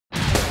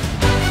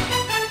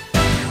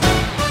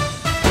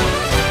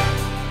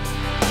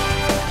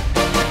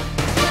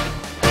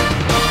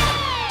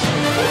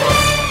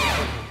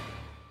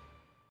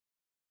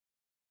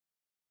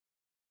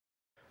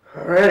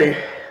Alrighty,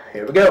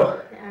 here we go.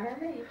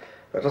 Alright.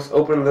 Let us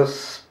open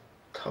this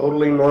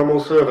totally normal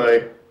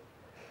survey.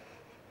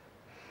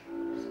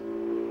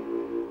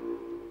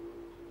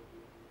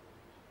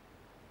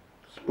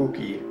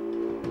 Spooky.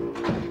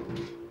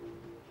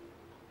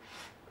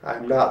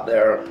 I'm not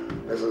there.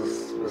 This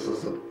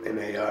is an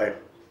AI. Of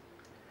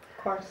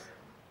course.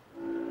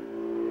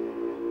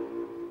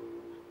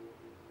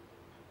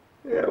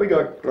 Yeah, we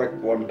got like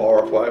 1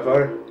 bar of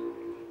Wi-Fi.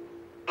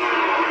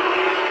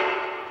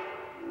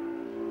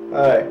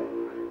 Hi.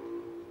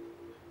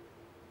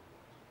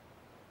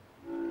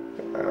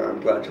 I'm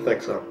glad you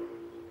think so.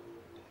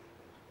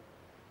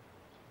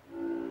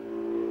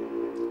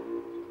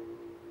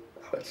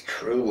 Oh, it's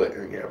true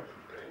later, yeah.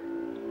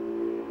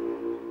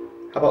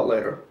 How about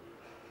later?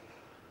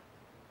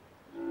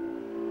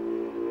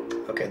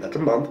 Okay, that's a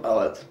month.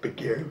 Oh, that's a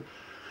big year.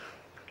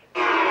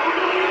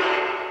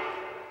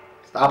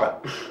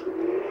 Stop it.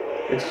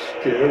 It's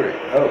scary.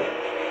 Oh.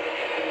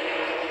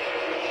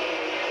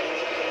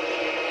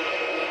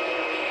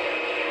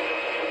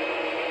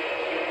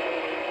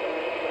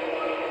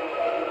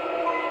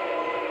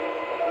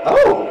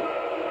 Oh!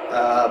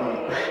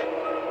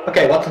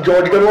 Okay, what's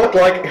George gonna look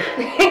like?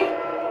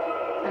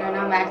 I don't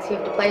know, Max, you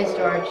have to play as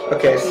George.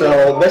 Okay,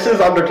 so this is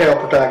Undertale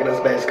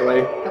protagonist,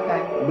 basically.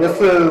 Okay. This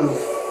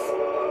is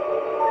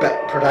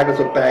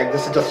protagonist with bag.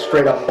 This is just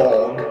straight up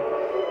bald.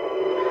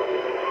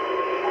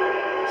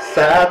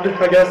 Sad,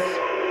 I guess.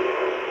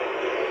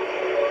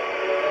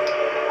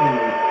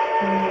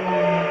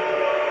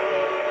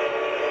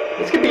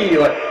 This could be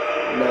like,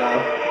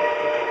 no.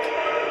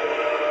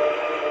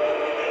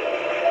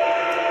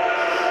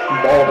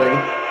 Balding.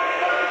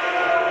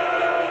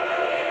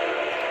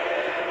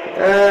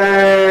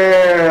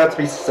 Let's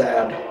be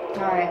sad.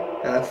 Alright.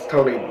 That's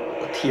totally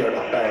a tear,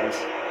 not bangs.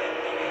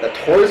 The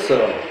torso.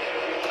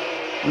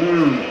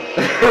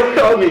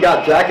 Oh, we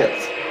got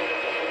jackets.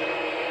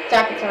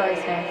 Jackets are always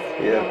nice.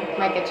 Yeah.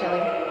 Might get chilly.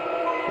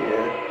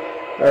 Yeah.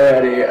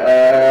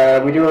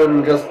 Alrighty, we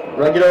doing just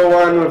regular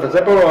one with a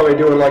zipper, or are we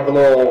doing like the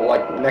little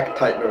like neck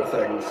tightener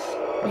things?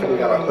 I think we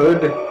got a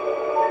hood.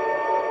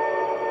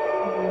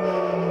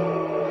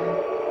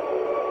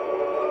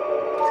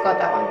 Let's go with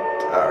that one.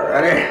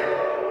 Alrighty.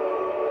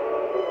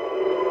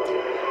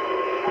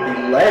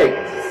 The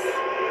legs.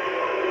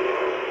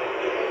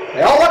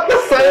 They all look the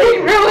They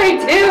same! really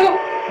do!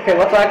 Okay,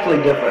 what's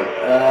actually different?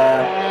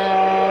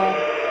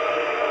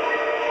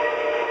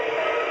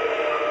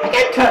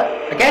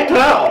 I can't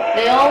tell.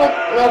 They all look,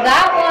 well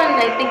that one,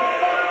 I think,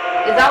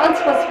 is that one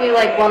supposed to be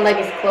like one leg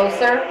is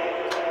closer?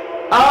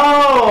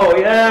 Oh,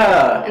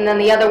 yeah. And then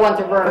the other one's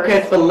reversed. Okay,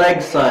 it's the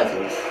leg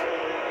sizes.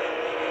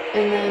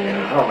 And then,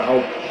 I don't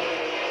know.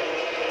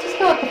 just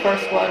go with the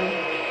first one.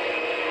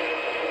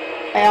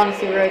 I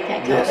honestly really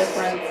can't tell the This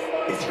difference.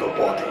 is your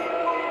body.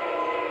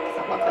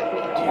 Doesn't look like me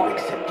at Do all. you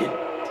accept it?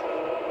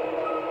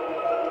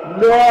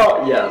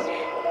 No! Yes.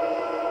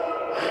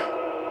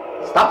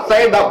 Stop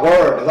saying that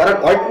word. Is that a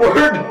white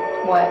word?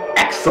 What?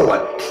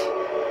 Excellent.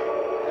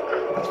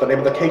 That's the name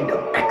of the kingdom.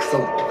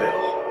 Excellentville.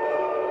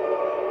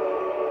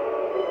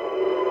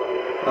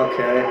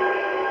 Okay.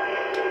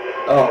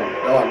 Oh,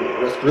 no,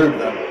 I'm screwed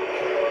then.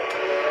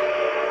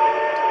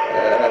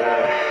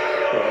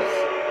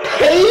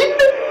 Pain?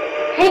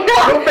 Hang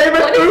on! Your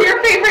favorite What food? is your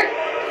favorite?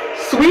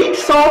 Sweet,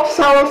 soft,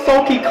 sour,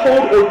 salty,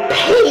 cold, or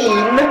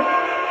pain?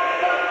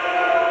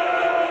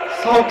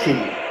 Salty.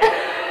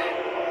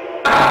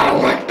 I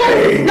like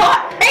pain.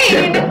 Not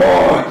pain! Give me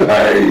more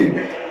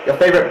pain. Your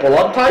favorite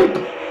blood type?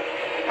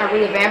 Are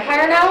we a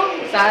vampire now?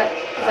 Is that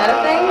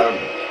a thing?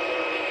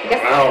 I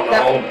guess I don't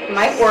that know.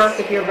 might work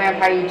if you're a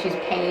vampire, you choose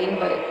pain,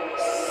 but...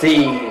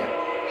 C.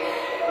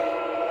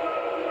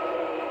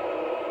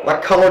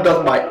 What color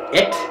does my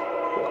it?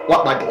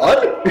 What, my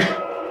blood?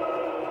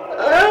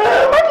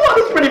 My blood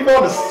is pretty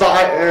fun to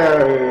sight.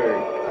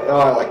 Oh,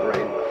 I like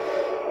rain.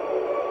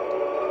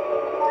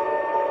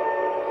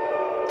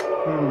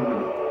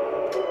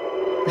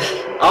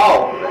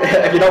 Oh,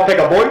 if you don't pick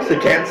a voice, you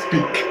can't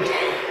speak.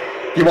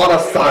 You want a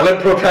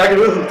silent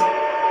protagonist?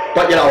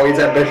 But you know, he's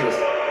ambitious.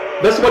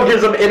 This one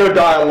gives him inner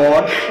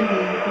dialogue.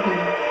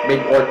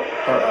 Maybe, or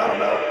I don't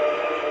know.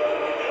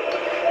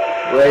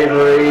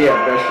 Bravery,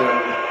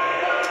 ambition.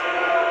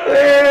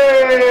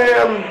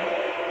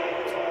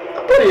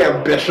 I'm pretty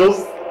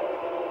ambitious.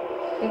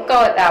 We'll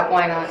go with that,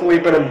 why not?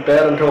 Sleeping in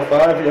bed until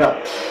 5, yeah.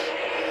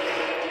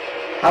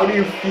 How do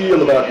you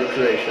feel about your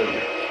creation?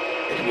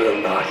 It will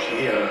not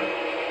hear.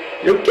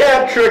 You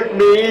can't trick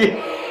me.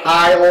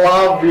 I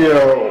love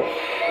you.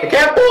 You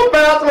can't pull a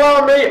fast one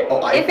on me.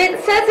 Oh, If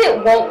it says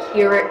it won't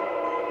hear it,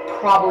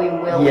 probably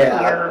will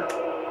hear.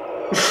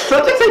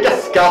 Such a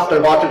disgust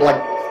and watch it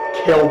like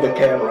kill the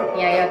camera.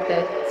 Yeah, you have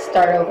to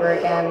start over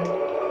again.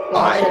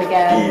 Watch it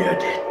again.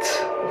 Feared it.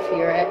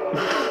 Fear it.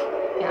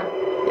 Yeah.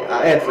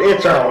 Yeah,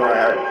 it's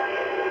alright.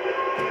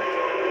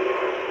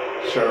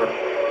 Sure.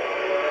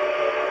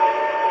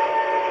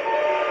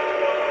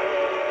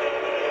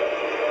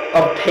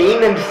 Of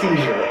pain and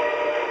seizure.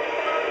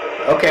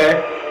 Okay.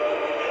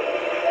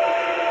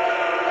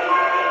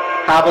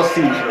 Have a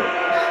seizure.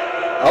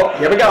 Oh,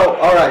 here we go.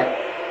 Alright.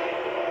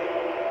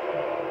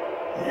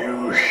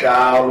 You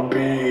shall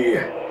be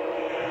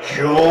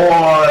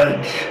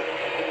George.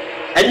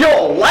 And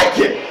you'll like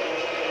it.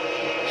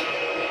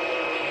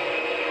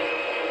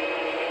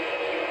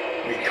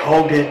 We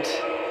called it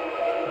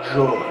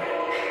George.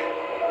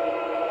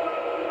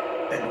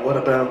 And what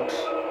about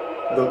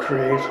the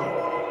creator?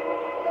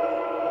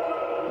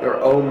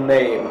 Your own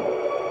name.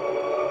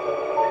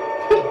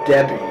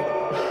 Debbie.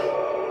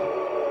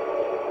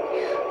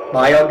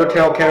 My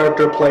Undertale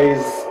character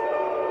plays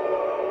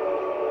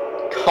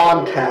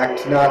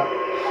Contact, not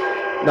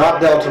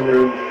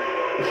Deltarune.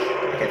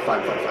 Okay,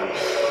 fine.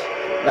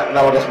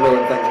 That'll just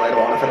ruin things later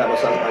on if it ever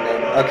says my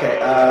name. Okay,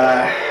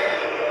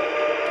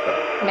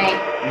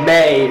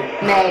 May.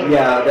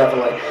 Yeah,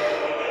 definitely.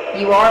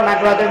 You are my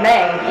brother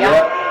May.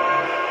 Yep.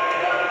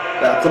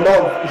 That's a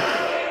month.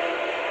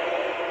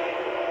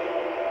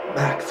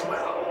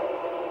 Maxwell.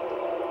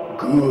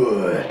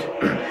 Good.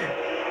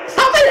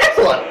 Something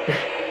excellent.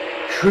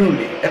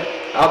 Truly.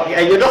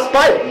 And you're just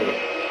fighting me.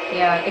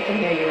 Yeah, it can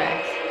hear you,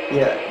 Max.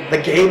 Yeah, the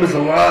game is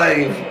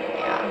alive.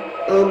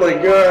 Yeah. Oh my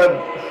god.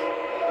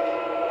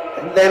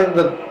 And then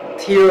the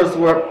tears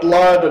were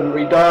blood and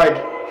we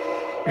died.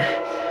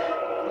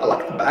 I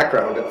like the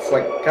background. It's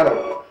like kind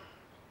of...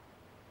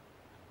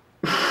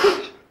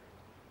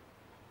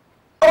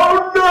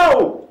 Oh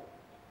no!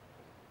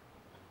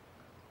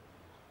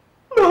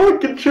 No one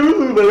can choose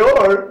who they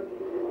are.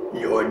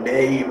 Your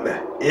name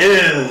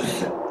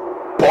is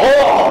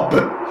Bob.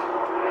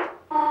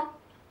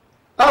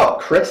 Oh,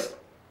 Kris.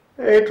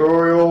 Hey,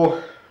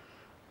 Toriel.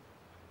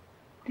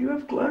 Do you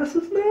have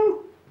glasses now?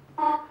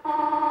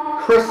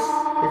 Kris,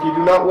 if you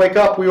do not wake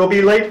up, we will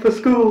be late for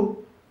school.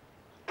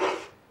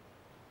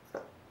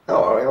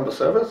 Oh, are we on the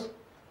service?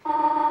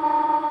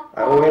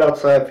 I will wait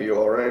outside for you,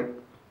 alright?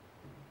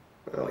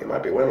 Well, you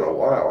might be waiting a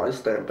while. I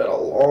stay in bed a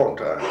long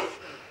time.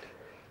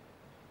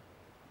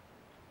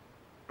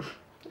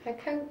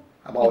 Okay.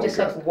 I'm You always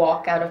just like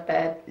walk out of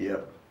bed.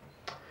 Yep.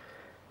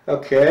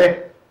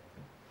 Okay.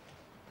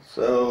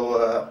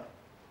 So,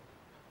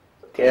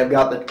 okay, I've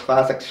got the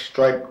classic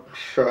striped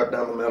shirt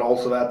down the middle,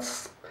 so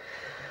that's...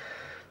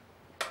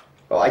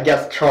 Well, I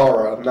guess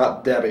Chara,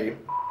 not Debbie.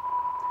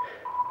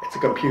 It's a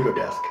computer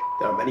desk.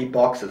 There are many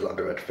boxes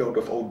under it filled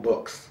with old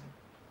books.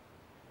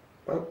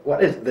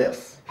 What is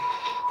this?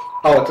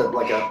 Oh, it's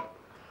like a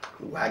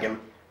wagon.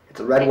 It's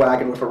a red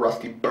wagon with a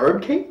rusty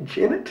bird cage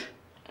in it?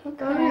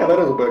 Okay. Oh, yeah, that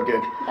is a bird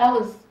cage. That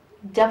was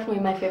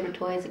definitely my favorite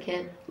toy as a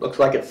kid. Looks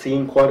like it's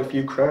seen quite a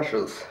few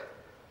crashes.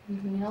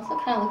 It also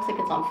kind of looks like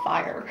it's on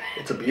fire.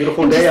 It's a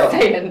beautiful day out.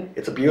 Saying.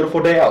 It's a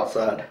beautiful day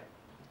outside.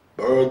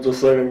 Birds are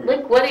singing.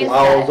 Like, what is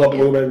flowers that? are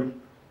blooming.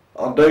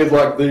 On days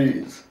like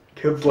these,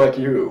 kids like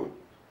you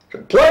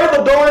should play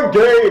the darn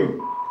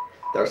game.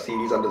 There are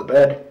CDs under the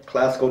bed,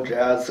 classical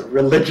jazz,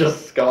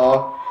 religious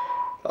ska.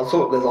 There's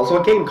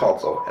also a game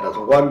console. It has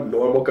one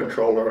normal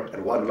controller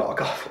and one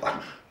knockoff one.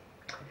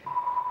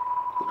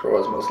 The drawer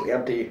is mostly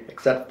empty,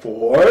 except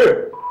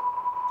for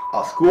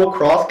a school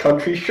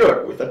cross-country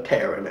shirt with a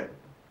tear in it.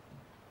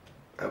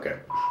 Okay.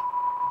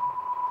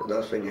 There's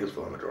nothing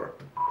useful in the drawer.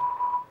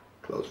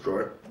 Close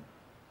drawer.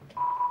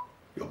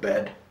 Your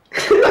bed. I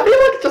feel like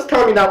it's just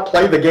telling me now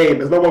play the game.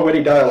 There's no more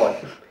witty dialogue.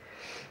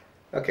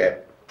 Okay.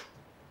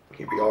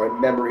 Here we are in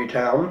Memory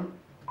Town.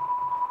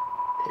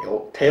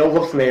 Tales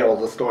of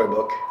Snails, a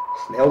storybook.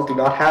 Snails do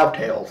not have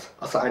tails.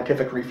 A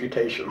scientific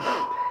refutation.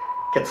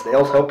 Can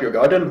snails help your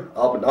garden?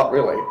 But not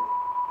really.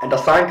 And a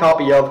signed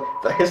copy of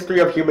The History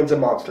of Humans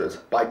and Monsters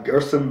by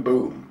Gerson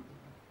Boom.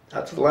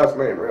 That's his last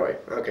name, really.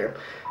 Okay.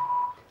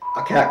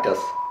 A cactus.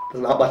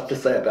 There's not much to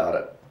say about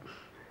it.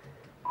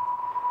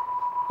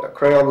 There are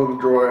crayons in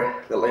the drawer.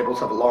 The labels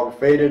have long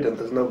faded and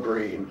there's no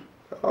green.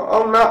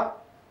 Oh, no.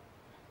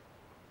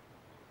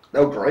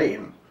 No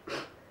green.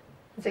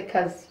 Is it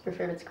because your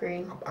favorite's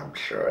green? I'm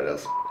sure it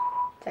is.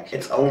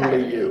 It's kind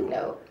only of a you. neat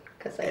note,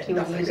 because like And you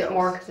would nothing use it else.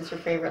 more because it's your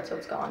favorite, so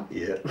it's gone.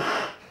 Yeah.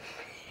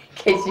 In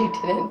case you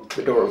didn't.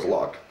 The door is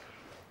locked.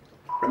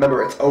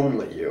 Remember, it's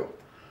only you.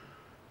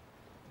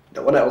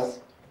 No one else.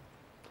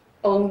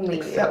 Only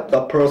Except you.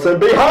 the person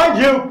behind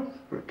you!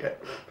 Okay.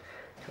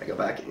 Can I go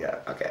back? Yeah,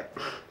 okay.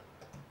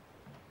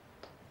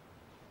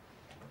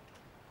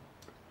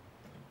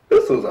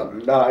 This is a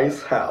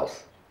nice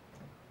house.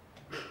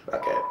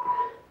 Okay.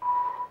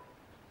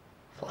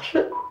 Flush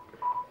it?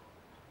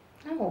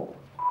 No.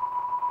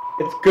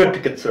 It's good to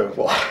conserve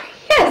water.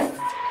 Yes!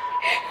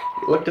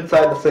 You looked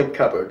inside the sink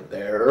cupboard.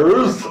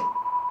 There's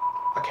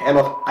a can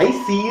of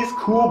Icy's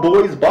Cool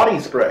Boys body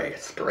spray.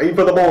 Spray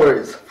for the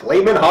boys.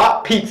 Flamin'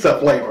 hot pizza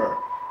flavor.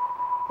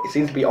 It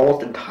seems to be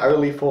almost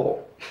entirely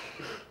full.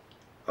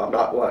 I'm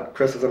not what?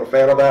 Kris isn't a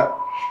fan of that?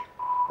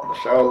 On the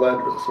shower lid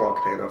was a small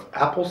container of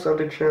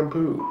apple-scented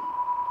shampoo.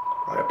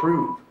 I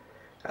approve.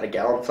 And a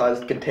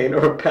gallon-sized container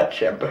of pet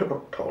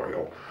shampoo.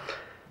 Toriel.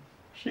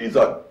 She's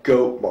a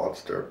goat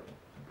monster.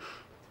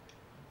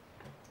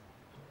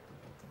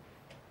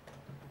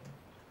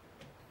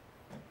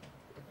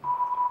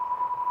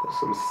 There's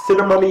some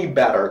cinnamony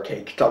batter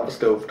caked on the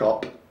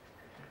stovetop. It's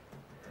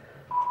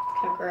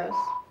kind of gross.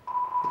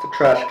 It's a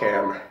trash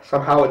can.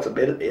 Somehow it's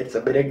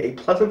emitting a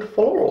pleasant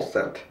floral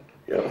scent.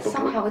 Yeah,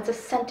 Somehow it's a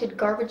scented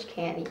garbage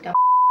can, you know.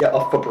 Yeah, a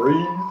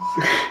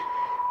Febreze.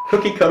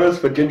 Cookie cutters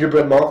for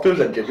gingerbread monsters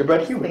and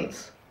gingerbread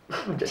humans.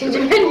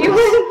 Gingerbread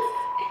humans?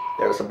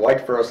 There's some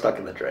white fur stuck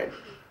in the drain.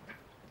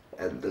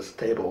 And this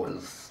table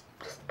is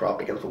just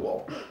propped against the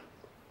wall.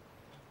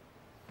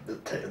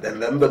 And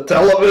then the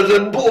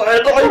television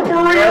played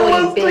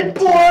hyper-realistic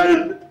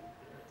play.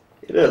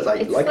 It is. I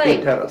like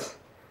playing tennis.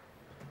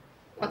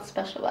 What's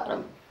special about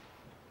them?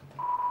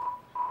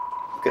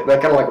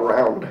 They're kind of like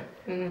round.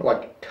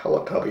 Like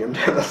Teletubby and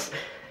tennis.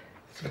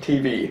 It's for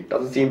TV.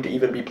 Doesn't seem to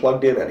even be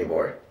plugged in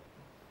anymore.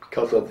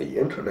 Because of the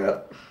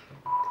internet.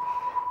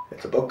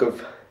 It's a book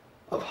of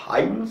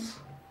Heinz.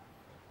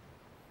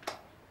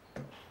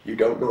 You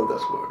don't know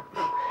this word.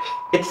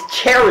 It's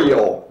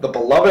Chariel, the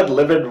beloved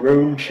living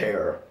room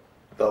chair.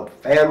 The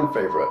fan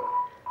favorite.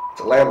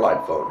 It's a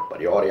landline phone,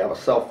 but you already have a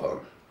cell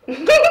phone.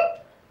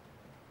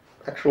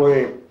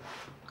 Actually,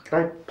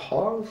 can I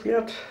pause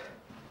yet?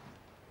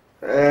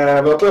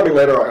 They'll tell me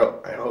later,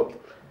 I hope.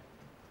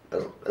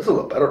 This is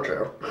a better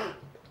chair.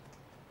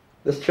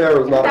 This chair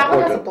is not that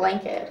appointed. One has a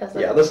blanket.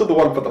 Yeah, this is the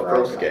one for the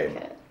first game.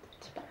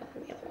 It's better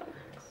than the other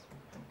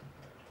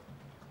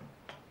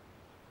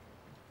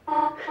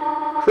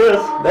one.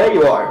 Kris, there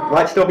you are. You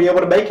might still be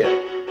able to make it.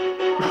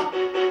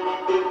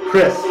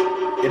 Kris,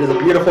 it is a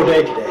beautiful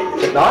day today,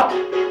 is it not?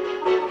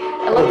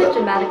 I love the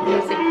dramatic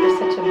music for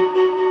such a...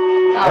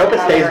 I hope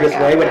it stays this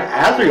way when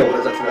Azriel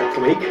visits next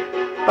week.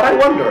 But I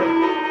wonder,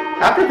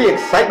 after the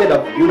excitement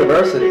of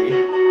university,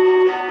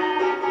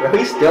 will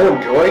he still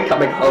enjoy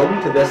coming home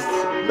to this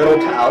little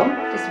town?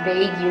 This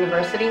vague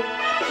university?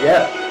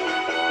 Yeah.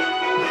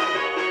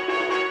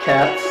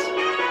 Cats.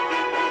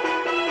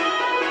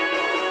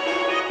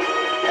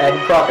 And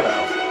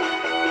crocodiles.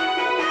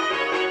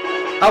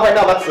 Oh wait,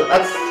 no, that's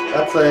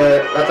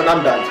an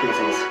undying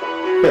species.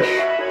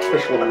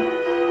 Fish woman.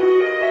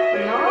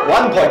 No.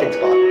 One pointing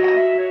spot.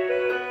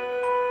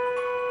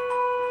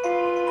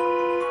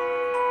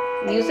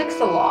 Music's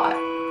a lot.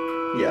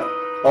 Yeah.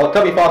 Well,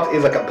 Toby Fox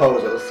is a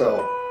composer,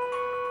 so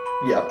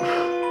yeah.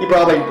 He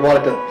probably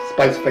wanted to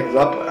spice things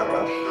up. I don't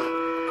know.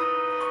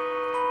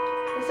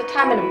 There's a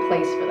time and a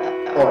place for that,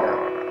 though.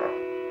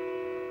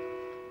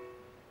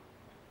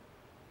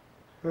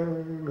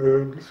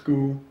 Go to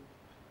school.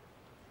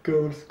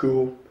 Go to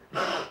school.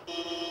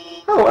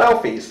 Oh,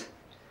 Alfies.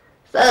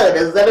 So,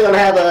 does everyone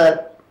have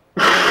a...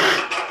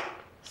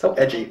 So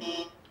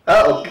edgy.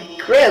 Oh,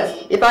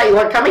 Kris, you thought you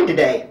weren't coming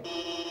today.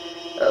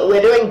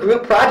 We're doing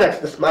group projects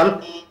this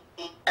month.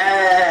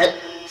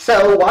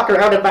 So walk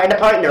around and find a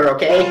partner,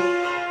 okay?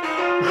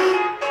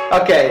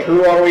 Okay,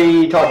 who are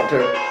we talking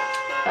to?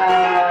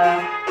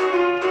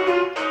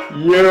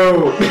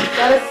 You! Is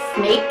that a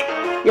snake?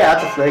 Yeah,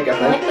 that's a snake, I I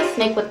think. like the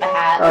snake with the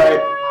hat.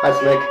 Alright, hi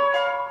Snake.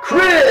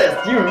 Kris!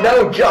 You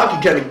know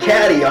Jockeyton and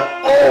Caddy are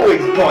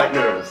always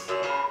partners!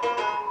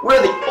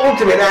 We're the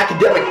ultimate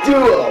academic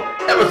duo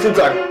ever since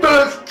our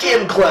first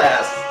gym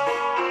class!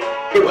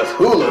 It was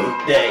hula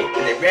hoop day,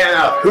 and they ran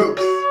out of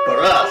hoops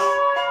for us.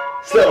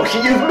 So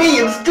she used me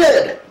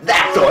instead!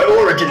 That's our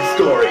origin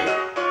story!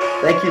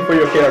 Thank you for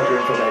your character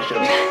information.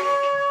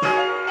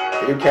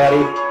 Are you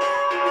Caddy?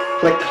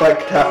 Click, click,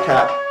 tap,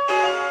 tap.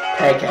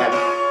 Tag can.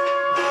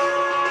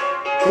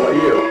 Who are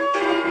you?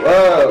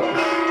 Whoa.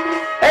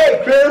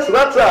 Hey, Kris,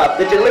 what's up?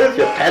 Did you lose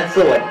your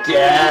pencil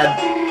again?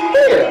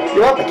 Here,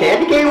 you want the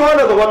candy cane one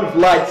or the one with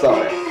lights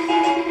on it?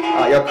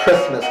 Your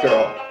Christmas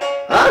girl.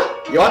 Huh?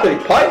 You want to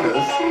be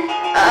partners?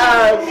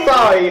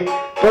 Sorry.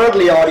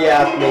 Birdley already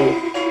asked me.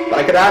 But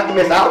I could ask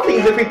Miss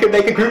Alfies if we could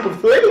make a group of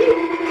 3.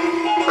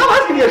 I'll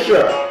ask if you're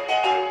sure.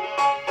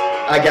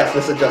 I guess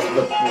this is just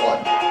the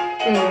one.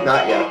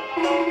 Not yet.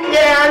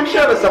 Yeah, I'm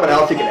sure there's someone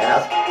else you can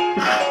ask.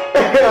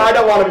 I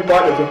don't want to be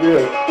partners with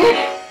you.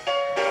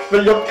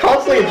 But your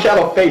constantly in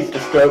shadow face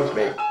disturbs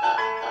me.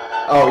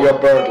 Oh, you're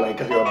Birdley,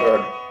 because you're a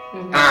bird.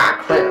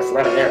 Kris,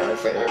 let it hear, I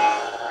see.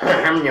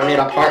 You need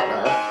a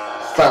partner.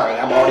 Sorry,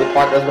 I'm already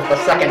partners with the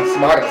second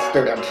smartest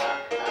student.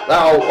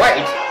 Oh,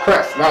 wait,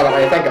 Kris, now that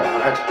I think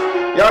about it,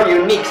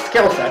 your unique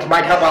skill set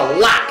might help a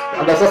lot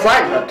on this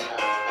assignment.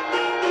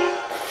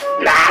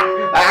 Nah,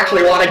 I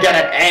actually want to get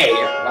an A.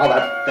 Oh,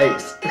 that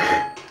face.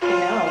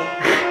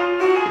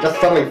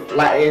 Just suddenly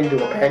flat into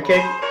a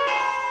pancake?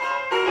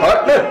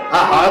 Partner,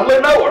 I hardly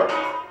know her.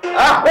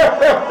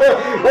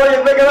 What do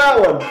you think of that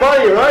one?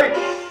 Funny, right?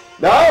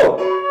 No?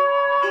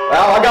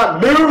 Well, I got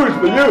news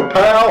for you,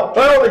 pal.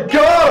 I only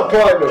got a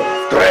partner.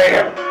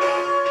 Damn.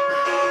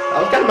 That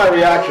was kind of my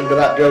reaction to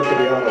that joke, to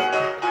be honest.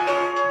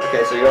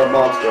 Okay, so you're a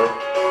monster.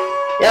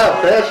 Yo,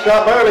 Kris, show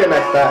up earlier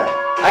next time.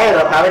 I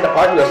ended up having to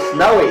partner with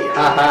Snowy,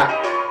 haha.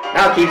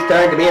 Now it keeps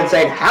turning to me and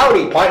saying,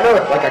 howdy, partner,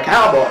 like a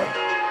cowboy.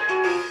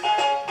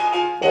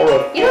 Or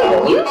a flower. You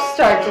know, you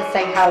started to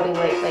say howdy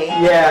lately.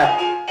 Yeah,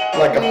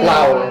 like a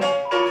flower.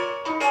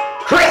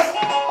 Kris!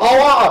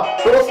 Allah!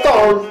 To the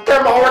stars,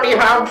 them already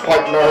have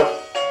partner.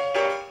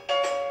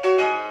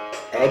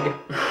 Egg.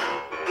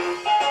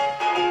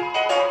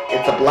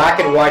 It's a black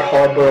and white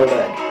hard-boiled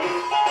egg.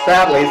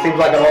 Sadly, it seems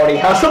like it already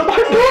has a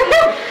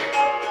partner.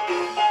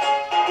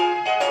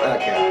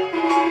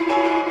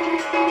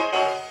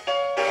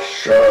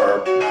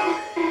 Sure.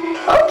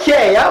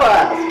 Okay, I'll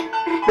ask.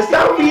 The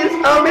Southeast,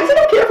 is it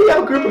okay if we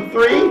have a group of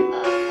 3?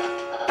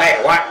 Hey,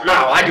 what?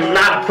 No, I do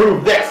not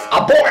approve this.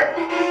 Abort!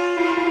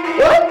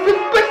 What?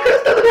 But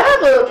Kris doesn't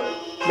have a...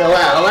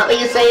 Noel, what were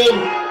you saying?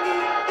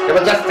 You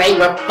were just saying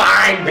we're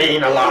fine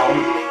being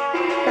alone.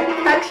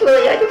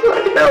 Actually, I just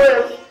wanted to know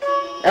if...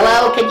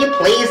 Hello, can you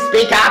please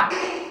speak up?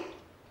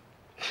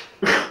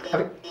 I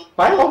mean,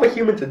 why are all the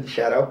humans in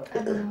shadow?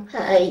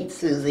 Hi,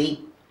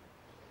 Susie.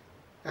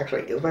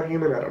 Actually, is that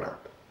human? I don't know.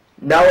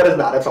 No, it is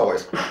not. It's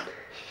always...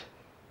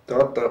 Am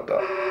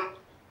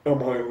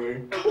I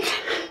late?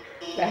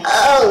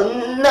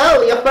 Oh,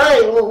 no, you're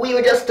fine. We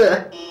were just,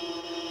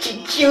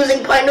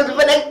 choosing partners for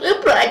the next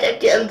group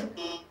project, and,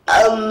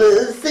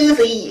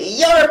 Susie,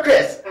 you're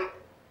Kris.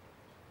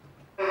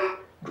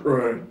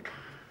 Right.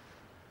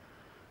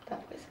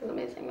 That voice is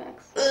amazing,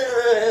 Max.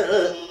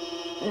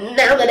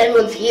 Now that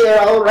everyone's here,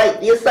 I'll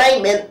write the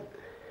assignment.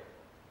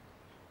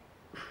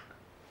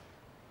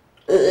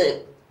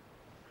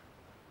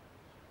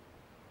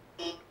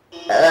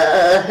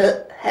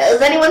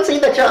 Has anyone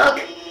seen the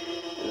chalk?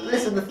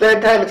 This is the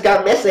 3rd time it's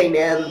gone missing,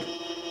 and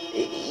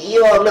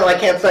you all know I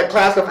can't start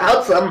class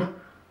without some.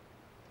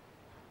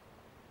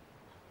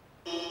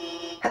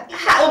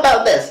 How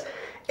about this?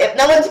 If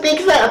no one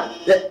speaks up,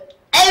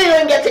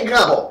 everyone gets in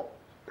trouble.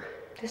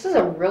 This is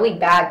a really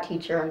bad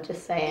teacher, I'm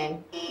just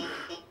saying.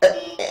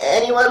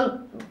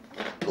 Anyone,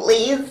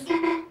 please?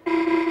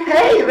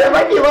 Hey, there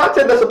might be lots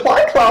in the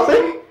supply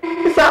closet.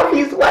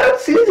 Southeast, why don't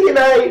Susie and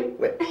I...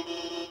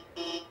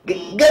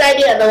 Good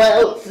idea,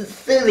 Noel.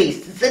 Susie,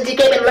 since you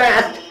came in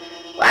last,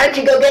 why don't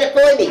you go get it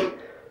for me?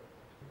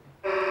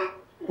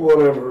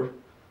 Whatever.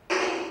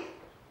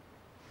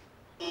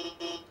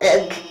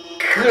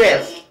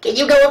 Kris, can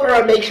you go over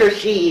and make sure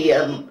she,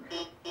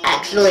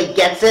 actually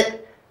gets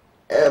it?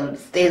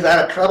 Stays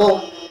out of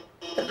trouble?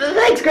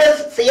 Thanks,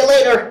 Kris. See you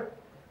later.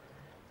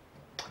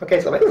 Okay,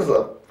 so this is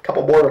a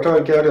couple more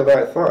return characters than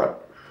I thought.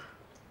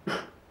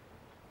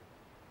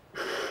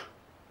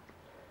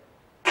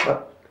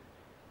 What?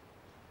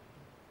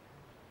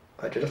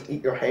 Did you just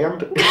eat your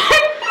hand?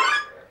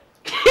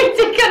 It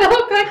did kind of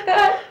look like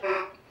that.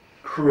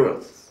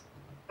 Kris.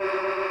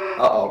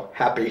 Uh-oh,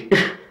 happy.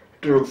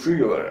 Didn't see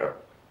you there.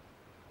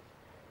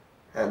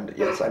 And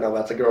yes, I know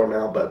that's a girl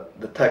now, but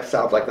the text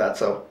sounds like that,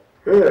 so...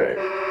 Hey,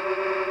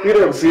 you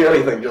didn't see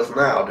anything just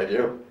now, did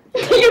you?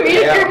 You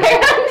eat your hand?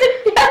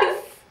 Yes.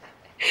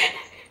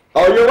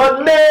 Oh, you're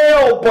a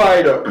nail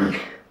biter!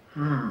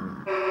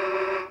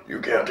 You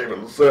can't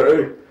even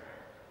say.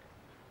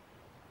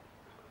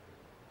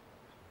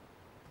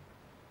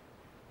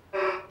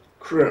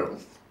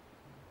 Kris.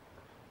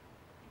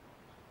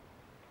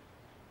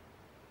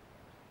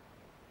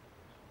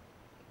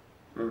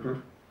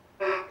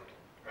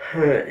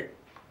 Hey.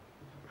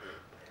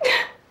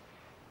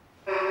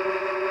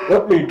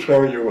 Let me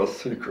tell you a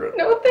secret.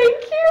 No,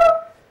 thank you.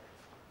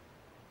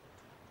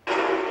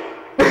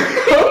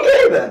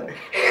 Okay then.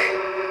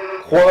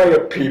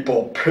 Quiet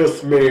people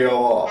piss me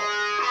off.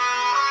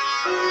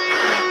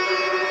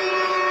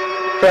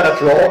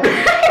 That's wrong.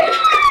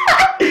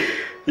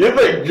 You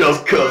think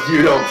just 'cause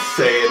you don't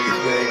say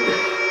anything,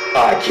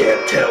 I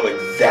can't tell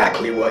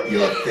exactly what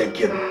you're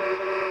thinking?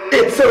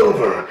 It's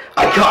over.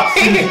 I caught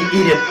Susie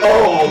eating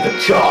all the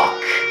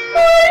chalk.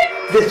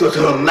 This was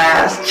her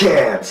last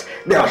chance.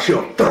 Now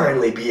she'll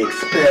finally be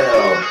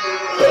expelled.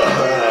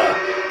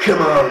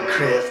 Come on,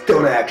 Kris.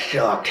 Don't act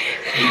shocked.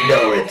 You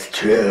know it's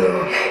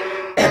true.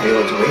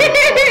 Everyone's waiting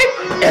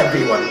for it.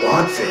 Everyone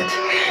wants it.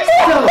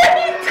 So,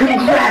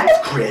 congrats,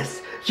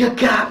 Kris. You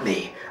got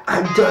me.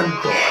 I'm done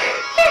for.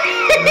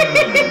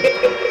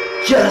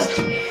 Just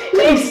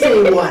let me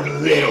say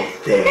one little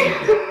thing.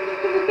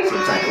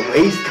 Seems like a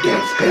waste to get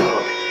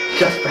expelled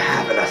just for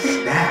having a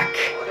snack.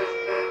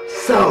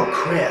 So,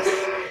 Kris,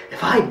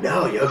 if I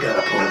know you're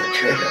gonna pull the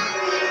trigger,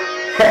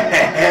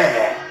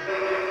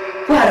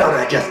 why don't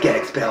I just get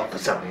expelled for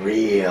some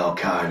real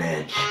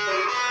carnage?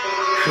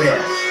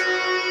 Kris,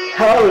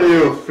 how do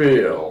you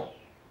feel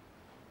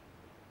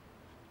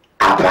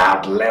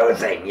about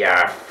losing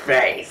your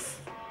face?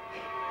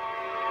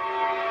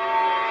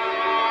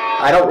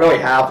 I don't really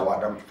have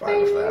one. I'm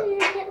fine with that. You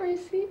can't really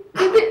see.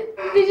 Did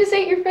you just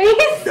eat your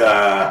face?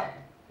 Nah.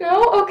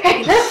 No?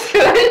 Okay, that's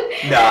good.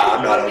 Nah,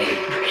 I'm not only.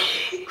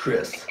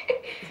 Kris,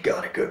 you've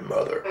got a good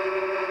mother.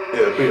 It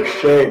would be a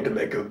shame to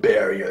make her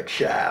bury your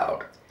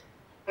child.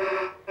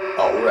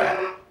 Alright,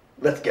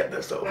 let's get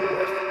this over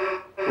with.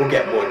 We'll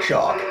get more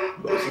chalk,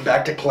 mosey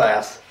back to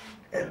class,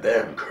 and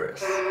then,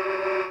 Kris,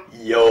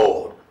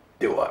 you'll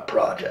do our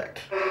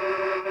project.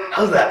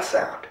 How's that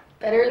sound?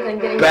 Better than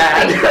getting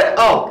Bad?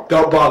 Oh,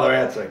 don't bother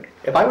answering.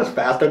 If I was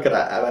faster, would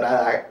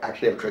I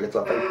actually have triggered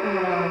something?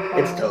 No,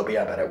 It's Toby,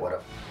 I bet it would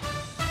have.